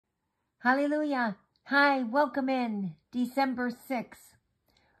Hallelujah. Hi, welcome in December 6th.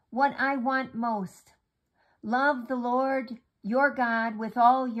 What I want most. Love the Lord your God with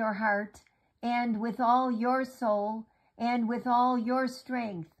all your heart and with all your soul and with all your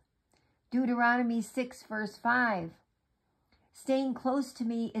strength. Deuteronomy 6 verse 5. Staying close to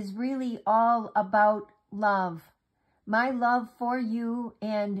me is really all about love. My love for you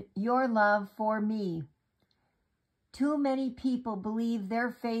and your love for me. Too many people believe their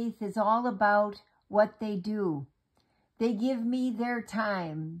faith is all about what they do. They give me their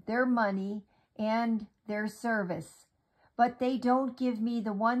time, their money, and their service, but they don't give me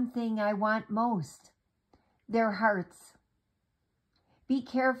the one thing I want most, their hearts. Be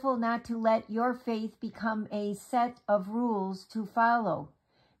careful not to let your faith become a set of rules to follow.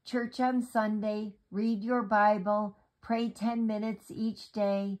 Church on Sunday, read your Bible, pray 10 minutes each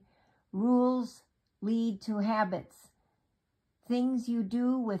day. Rules lead to habits. Things you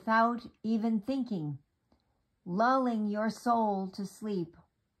do without even thinking, lulling your soul to sleep.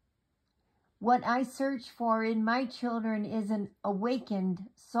 What I search for in my children is an awakened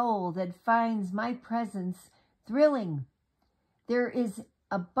soul that finds my presence thrilling. There is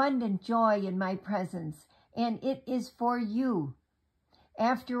abundant joy in my presence, and it is for you.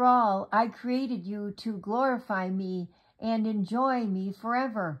 After all, I created you to glorify me and enjoy me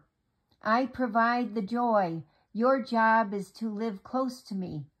forever. I provide the joy. Your job is to live close to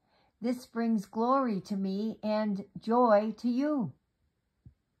me. This brings glory to me and joy to you.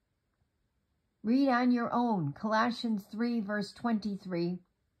 Read on your own, Colossians 3 verse 23,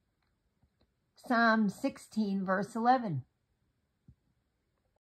 Psalm 16 verse 11.